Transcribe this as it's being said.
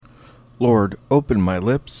Lord, open my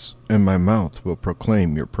lips, and my mouth will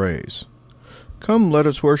proclaim your praise. Come, let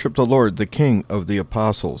us worship the Lord, the King of the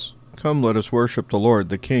apostles. Come, let us worship the Lord,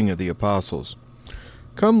 the King of the apostles.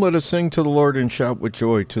 Come, let us sing to the Lord and shout with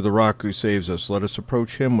joy to the rock who saves us. Let us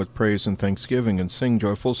approach him with praise and thanksgiving and sing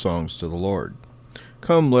joyful songs to the Lord.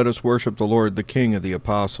 Come, let us worship the Lord, the King of the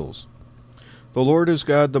apostles. The Lord is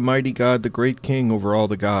God, the mighty God, the great King over all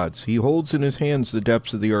the gods. He holds in his hands the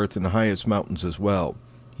depths of the earth and the highest mountains as well.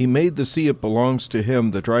 He made the sea, it belongs to him,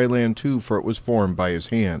 the dry land too, for it was formed by his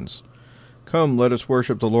hands. Come, let us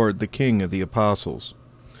worship the Lord, the King of the apostles.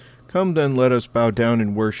 Come then, let us bow down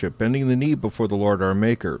and worship, bending the knee before the Lord our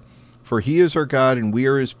Maker. For he is our God, and we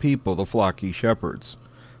are his people, the flock he shepherds.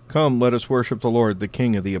 Come, let us worship the Lord, the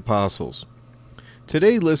King of the apostles.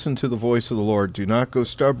 Today listen to the voice of the Lord. Do not go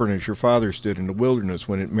stubborn as your fathers did in the wilderness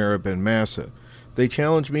when at Meribah and Massah. They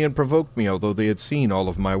challenged me and provoked me, although they had seen all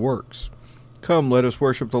of my works. Come, let us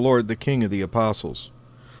worship the Lord, the King of the apostles.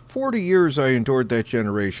 40 years I endured that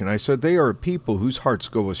generation. I said, they are a people whose hearts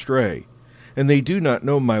go astray, and they do not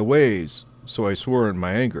know my ways. So I swore in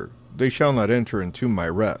my anger, they shall not enter into my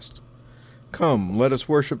rest. Come, let us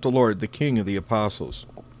worship the Lord, the King of the apostles.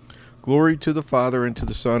 Glory to the Father, and to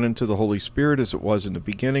the Son, and to the Holy Spirit, as it was in the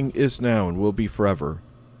beginning, is now, and will be forever.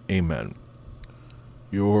 Amen.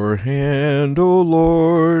 Your hand, O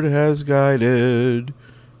Lord, has guided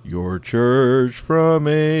your church from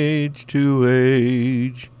age to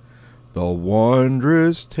age. The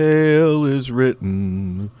wondrous tale is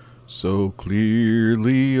written so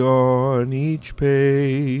clearly on each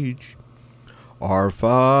page. Our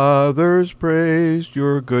fathers praised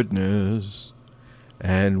your goodness,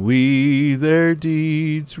 and we their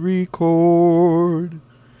deeds record,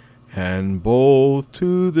 and both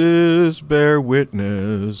to this bear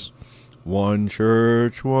witness, one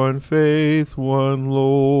church, one faith, one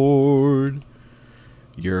Lord.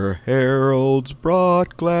 Your heralds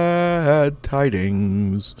brought glad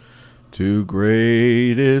tidings to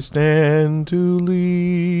greatest and to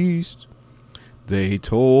least. They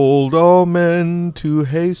told all men to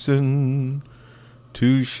hasten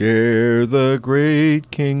to share the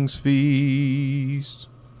great King's feast.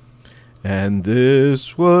 And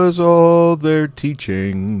this was all their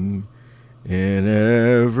teaching in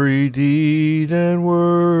every deed and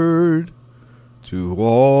word, to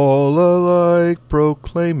all alike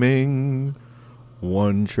proclaiming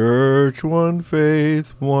one church, one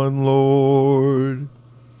faith, one Lord.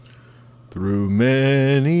 Through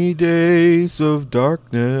many days of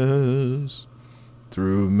darkness,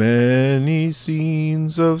 through many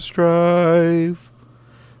scenes of strife,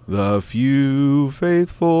 the few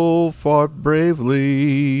faithful fought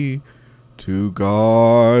bravely to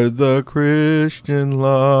guard the Christian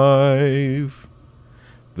life.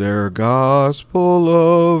 Their gospel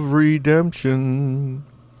of redemption,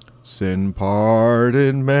 sin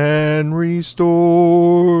pardoned, man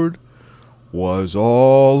restored, was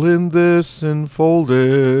all in this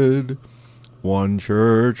enfolded, one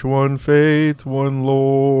church, one faith, one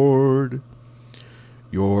Lord.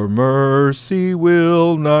 Your mercy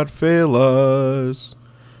will not fail us,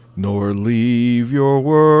 nor leave your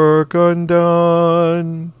work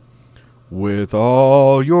undone. With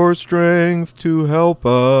all your strength to help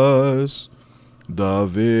us, the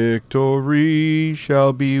victory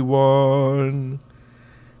shall be won.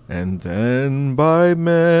 And then by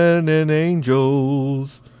men and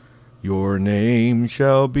angels your name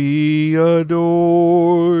shall be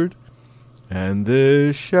adored, and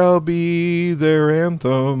this shall be their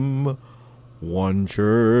anthem, one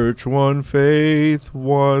church, one faith,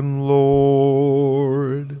 one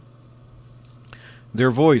Lord.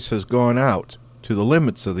 Their voice has gone out to the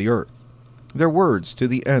limits of the earth, their words to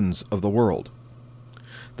the ends of the world.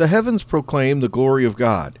 The heavens proclaim the glory of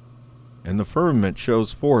God, and the firmament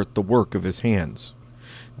shows forth the work of his hands.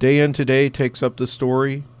 Day unto day takes up the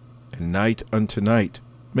story, and night unto night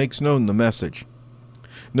makes known the message.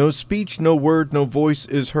 No speech, no word, no voice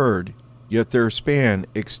is heard, yet their span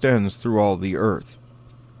extends through all the earth.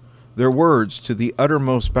 Their words to the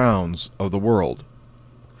uttermost bounds of the world.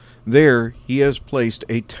 There he has placed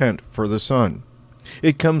a tent for the sun.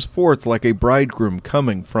 It comes forth like a bridegroom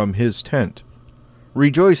coming from his tent,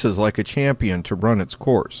 rejoices like a champion to run its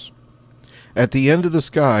course. At the end of the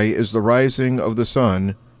sky is the rising of the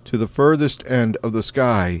sun, to the furthest end of the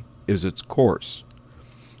sky is its course.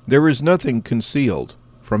 There is nothing concealed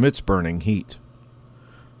from its burning heat.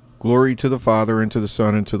 Glory to the Father, and to the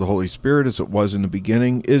Son, and to the Holy Spirit, as it was in the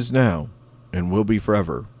beginning, is now, and will be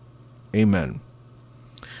forever. Amen.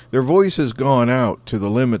 Their voice has gone out to the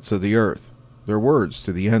limits of the earth, their words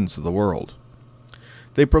to the ends of the world.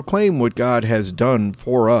 They proclaim what God has done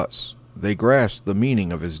for us. They grasp the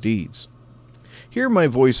meaning of his deeds. Hear my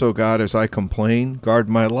voice, O God, as I complain. Guard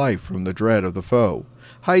my life from the dread of the foe.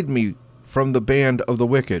 Hide me from the band of the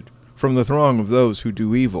wicked, from the throng of those who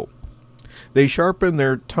do evil. They sharpen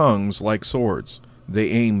their tongues like swords. They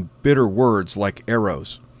aim bitter words like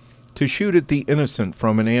arrows, to shoot at the innocent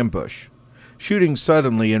from an ambush, shooting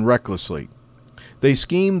suddenly and recklessly. They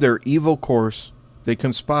scheme their evil course. They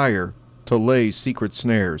conspire to lay secret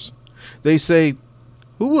snares. They say,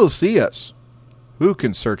 "Who will see us? Who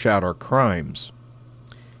can search out our crimes?"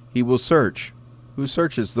 He will search, who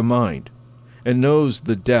searches the mind, and knows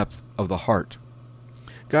the depth of the heart.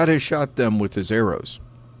 God has shot them with his arrows,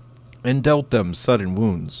 and dealt them sudden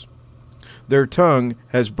wounds. Their tongue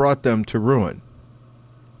has brought them to ruin,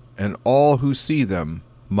 and all who see them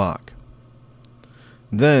mock.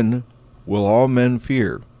 Then will all men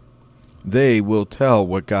fear. They will tell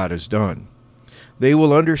what God has done. They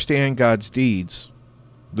will understand God's deeds.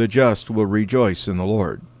 The just will rejoice in the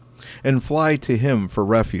Lord, and fly to him for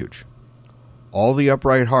refuge. All the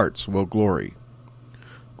upright hearts will glory.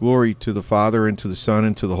 Glory to the Father, and to the Son,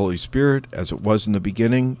 and to the Holy Spirit, as it was in the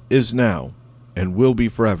beginning, is now, and will be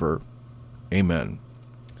forever. Amen.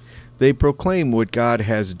 They proclaim what God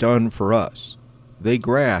has done for us. They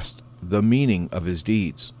grasp the meaning of his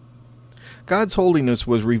deeds. God's holiness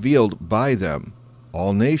was revealed by them.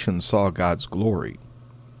 All nations saw God's glory.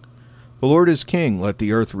 The Lord is king, let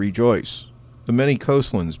the earth rejoice. The many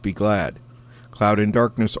coastlands be glad. Cloud and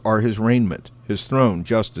darkness are his raiment, his throne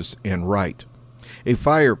justice and right. A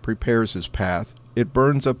fire prepares his path, it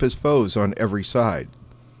burns up his foes on every side.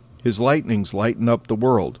 His lightnings lighten up the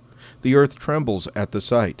world, the earth trembles at the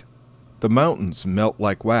sight. The mountains melt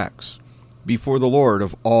like wax before the Lord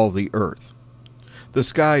of all the earth. The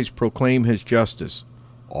skies proclaim his justice,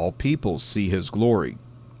 all peoples see his glory.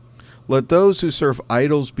 Let those who serve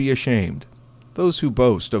idols be ashamed, those who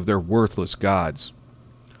boast of their worthless gods.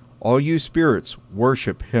 All you spirits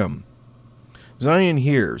worship him. Zion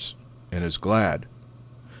hears and is glad.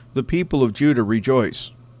 The people of Judah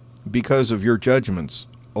rejoice because of your judgments,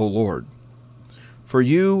 O Lord. For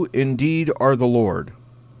you indeed are the Lord,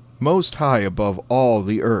 most high above all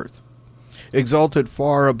the earth, exalted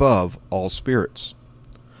far above all spirits.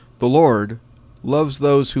 The Lord loves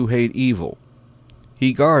those who hate evil.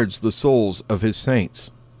 He guards the souls of his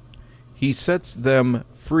saints. He sets them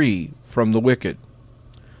free from the wicked.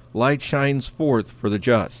 Light shines forth for the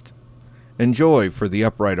just, and joy for the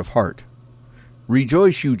upright of heart.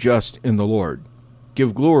 Rejoice, you just, in the Lord.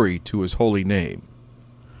 Give glory to his holy name.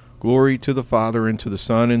 Glory to the Father, and to the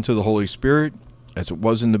Son, and to the Holy Spirit, as it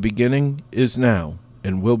was in the beginning, is now,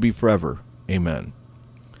 and will be forever. Amen.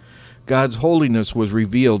 God's holiness was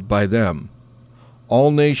revealed by them.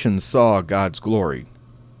 All nations saw God's glory.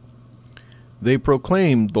 They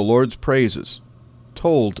proclaimed the Lord's praises,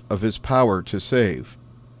 told of his power to save,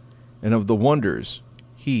 and of the wonders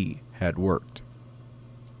he had worked.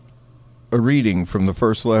 A reading from the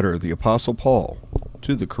first letter of the Apostle Paul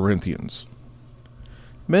to the Corinthians.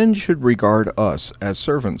 Men should regard us as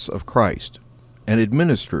servants of Christ and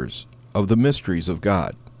administrators of the mysteries of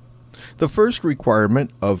God. The first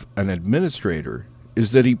requirement of an administrator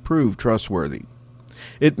is that he prove trustworthy.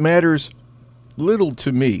 It matters little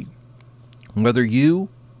to me whether you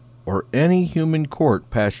or any human court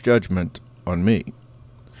pass judgment on me.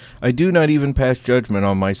 I do not even pass judgment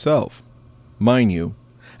on myself. Mind you,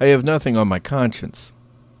 I have nothing on my conscience.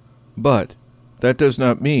 But that does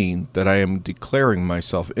not mean that I am declaring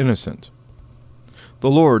myself innocent.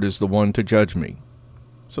 The Lord is the one to judge me.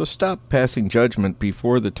 So stop passing judgment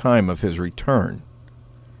before the time of his return.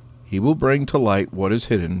 He will bring to light what is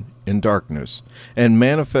hidden in darkness, and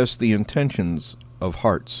manifest the intentions of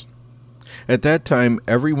hearts. At that time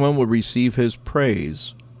everyone will receive his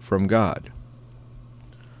praise from God.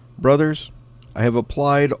 Brothers, I have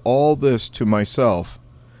applied all this to myself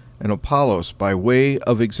and Apollos by way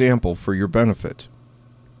of example for your benefit.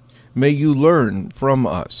 May you learn from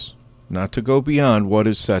us not to go beyond what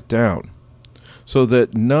is set down, so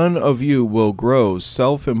that none of you will grow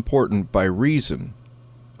self-important by reason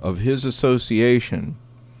of his association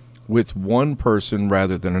with one person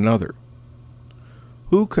rather than another.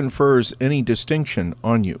 Who confers any distinction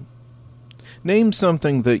on you? Name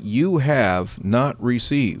something that you have not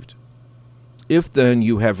received. If then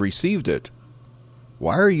you have received it,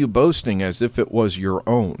 why are you boasting as if it was your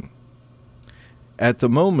own? At the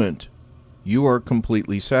moment, you are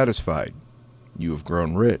completely satisfied. You have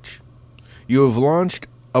grown rich. You have launched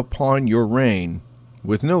upon your reign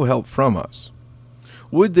with no help from us.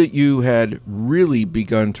 Would that you had really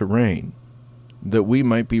begun to reign, that we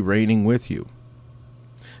might be reigning with you.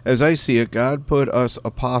 As I see it, God put us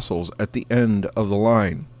apostles at the end of the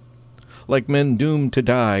line, like men doomed to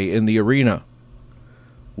die in the arena.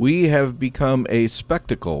 We have become a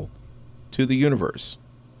spectacle to the universe,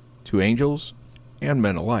 to angels and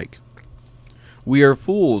men alike. We are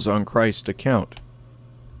fools on Christ's account.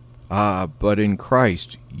 Ah, but in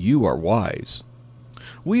Christ you are wise.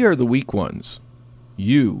 We are the weak ones,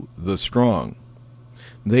 you the strong.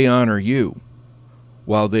 They honor you,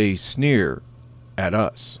 while they sneer at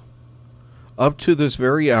us. Up to this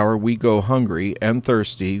very hour we go hungry and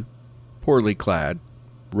thirsty, poorly clad,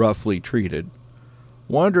 roughly treated,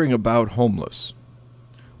 wandering about homeless.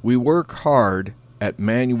 We work hard at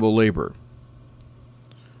manual labor.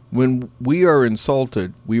 When we are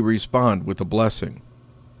insulted, we respond with a blessing.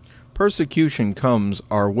 Persecution comes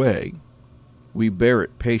our way. We bear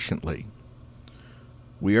it patiently.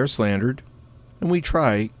 We are slandered, and we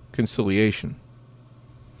try conciliation.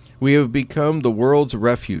 We have become the world's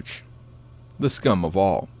refuge, the scum of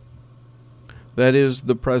all. That is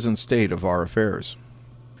the present state of our affairs.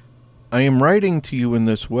 I am writing to you in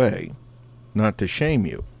this way, not to shame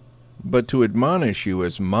you, but to admonish you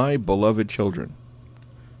as my beloved children.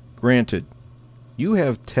 Granted, you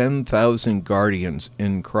have 10,000 guardians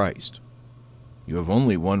in Christ. You have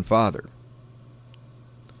only one Father.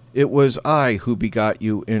 It was I who begot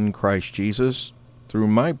you in Christ Jesus through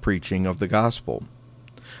my preaching of the gospel.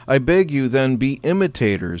 I beg you then be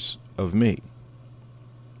imitators of me.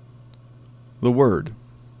 The word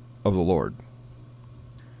of the Lord.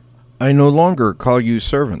 I no longer call you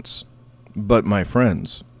servants, but my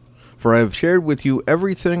friends, for I have shared with you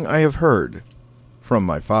everything I have heard from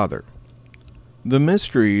my Father. The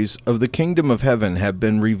mysteries of the kingdom of heaven have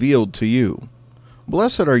been revealed to you.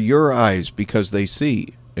 Blessed are your eyes because they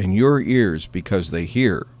see, and your ears because they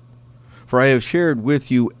hear. For I have shared with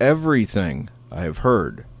you everything I have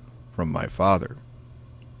heard from my Father.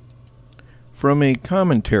 From a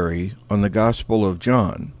commentary on the Gospel of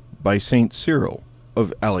John by St. Cyril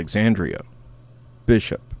of Alexandria,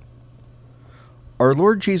 Bishop. Our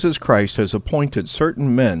Lord Jesus Christ has appointed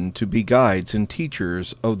certain men to be guides and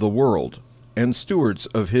teachers of the world and stewards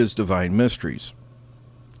of his divine mysteries.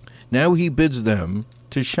 Now he bids them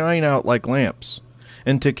to shine out like lamps,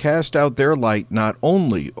 and to cast out their light not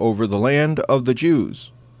only over the land of the Jews,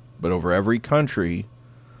 but over every country,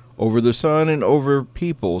 over the sun, and over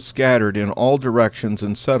people scattered in all directions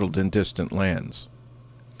and settled in distant lands.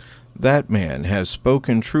 That man has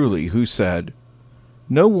spoken truly who said,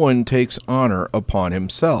 "No one takes honor upon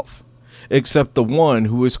himself, except the one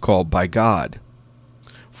who is called by God."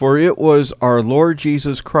 For it was our Lord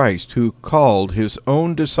Jesus Christ who called his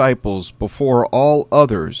own disciples before all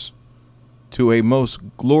others to a most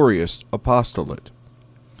glorious apostolate.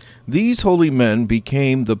 These holy men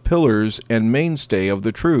became the pillars and mainstay of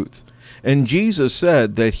the truth, and Jesus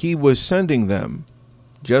said that he was sending them,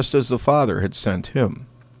 just as the Father had sent him.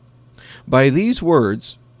 By these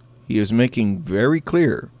words, he is making very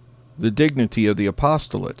clear the dignity of the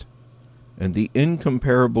apostolate and the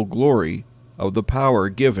incomparable glory of the power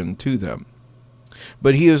given to them.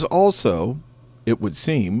 But he is also, it would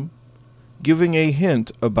seem, giving a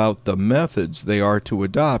hint about the methods they are to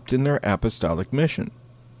adopt in their apostolic mission.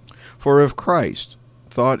 For if Christ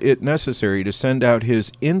thought it necessary to send out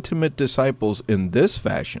his intimate disciples in this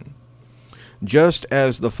fashion, just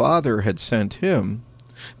as the Father had sent him,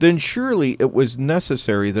 then surely it was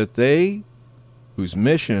necessary that they, whose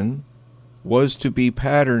mission was to be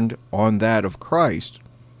patterned on that of Christ,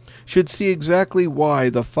 should see exactly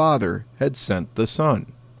why the Father had sent the Son.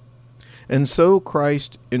 And so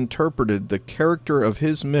Christ interpreted the character of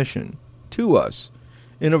his mission to us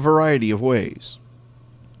in a variety of ways.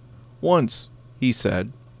 Once, he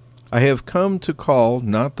said, "I have come to call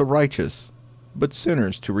not the righteous, but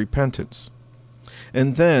sinners to repentance."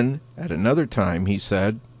 And then, at another time, he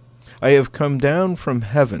said, "I have come down from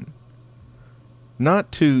heaven,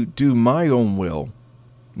 not to do my own will,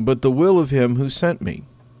 but the will of him who sent me.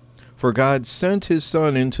 For God sent his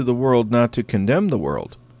Son into the world not to condemn the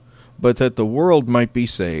world, but that the world might be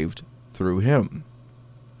saved through him."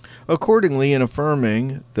 Accordingly, in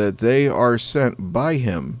affirming that they are sent by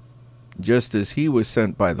him, just as he was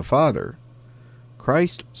sent by the Father,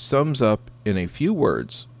 Christ sums up in a few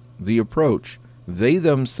words the approach they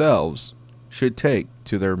themselves should take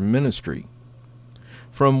to their ministry.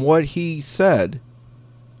 From what he said,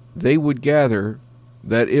 they would gather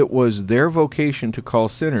that it was their vocation to call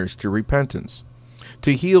sinners to repentance,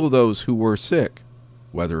 to heal those who were sick,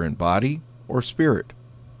 whether in body or spirit,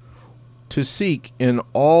 to seek in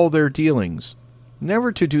all their dealings,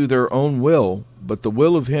 never to do their own will, but the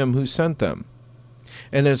will of him who sent them,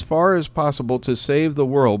 and as far as possible to save the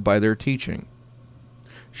world by their teaching.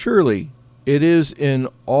 Surely it is in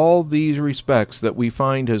all these respects that we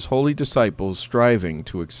find his holy disciples striving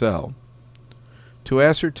to excel. To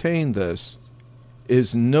ascertain this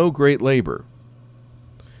is no great labor.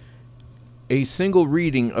 A single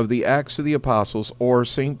reading of the Acts of the Apostles or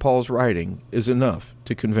St. Paul's writing is enough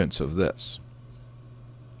to convince of this.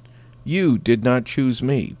 You did not choose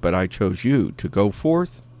me, but I chose you to go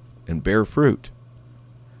forth and bear fruit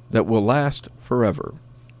that will last forever.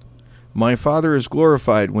 My Father is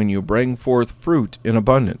glorified when you bring forth fruit in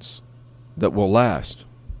abundance that will last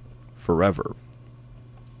forever.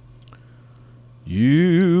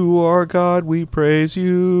 You are God, we praise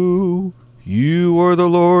you. You are the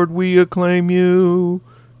Lord, we acclaim you.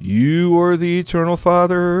 You are the eternal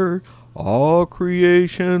Father. All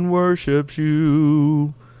creation worships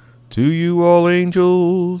you. To you all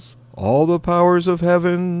angels, all the powers of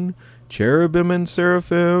heaven, cherubim and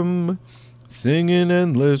seraphim, sing in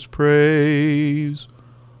endless praise.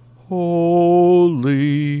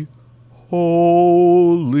 Holy,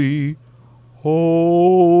 holy,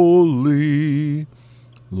 holy,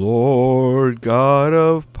 Lord God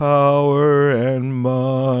of power and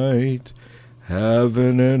might,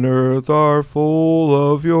 heaven and earth are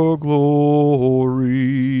full of your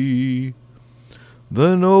glory.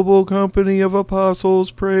 The noble company of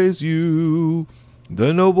apostles praise you.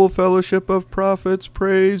 The noble fellowship of prophets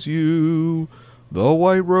praise you. The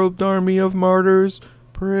white-robed army of martyrs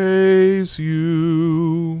praise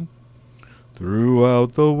you.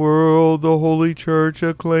 Throughout the world the Holy Church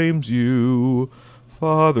acclaims you,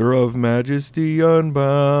 Father of majesty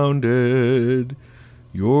unbounded,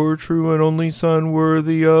 your true and only Son,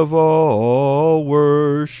 worthy of all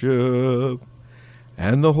worship,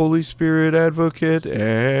 and the Holy Spirit, advocate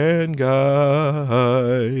and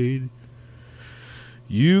guide.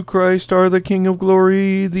 You, Christ, are the King of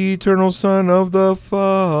glory, the eternal Son of the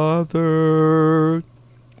Father.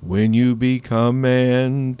 When you become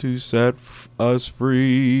man to set us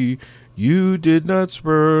free, you did not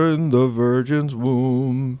spurn the Virgin's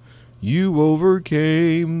womb. You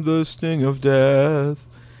overcame the sting of death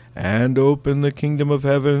and opened the kingdom of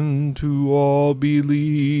heaven to all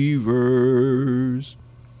believers.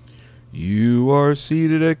 You are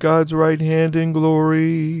seated at God's right hand in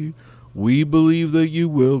glory. We believe that you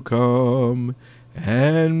will come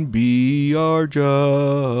and be our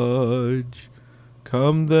judge.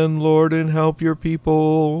 Come then, Lord, and help your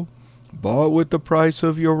people, bought with the price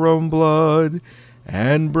of your own blood,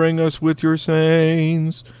 and bring us with your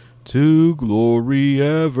saints to glory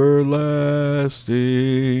everlasting.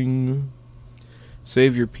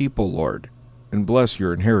 Save your people, Lord, and bless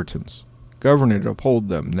your inheritance. Govern and uphold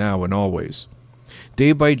them now and always.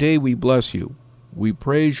 Day by day we bless you. We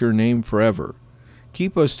praise your name forever.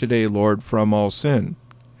 Keep us today, Lord, from all sin.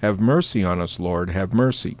 Have mercy on us, Lord, have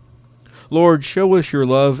mercy. Lord, show us your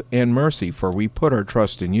love and mercy, for we put our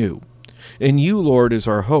trust in you. In you, Lord, is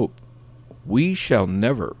our hope. We shall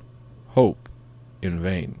never hope in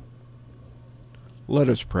vain. Let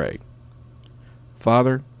us pray.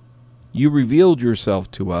 Father, you revealed yourself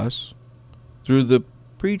to us through the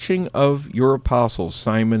preaching of your apostles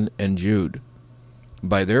Simon and Jude.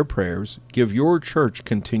 By their prayers, give your church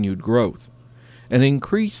continued growth, and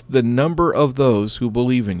increase the number of those who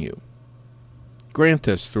believe in you. Grant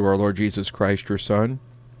this through our Lord Jesus Christ, your Son,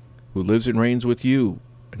 who lives and reigns with you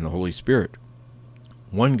and the Holy Spirit,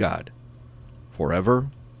 one God, forever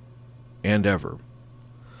and ever.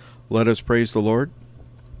 Let us praise the Lord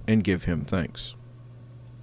and give him thanks.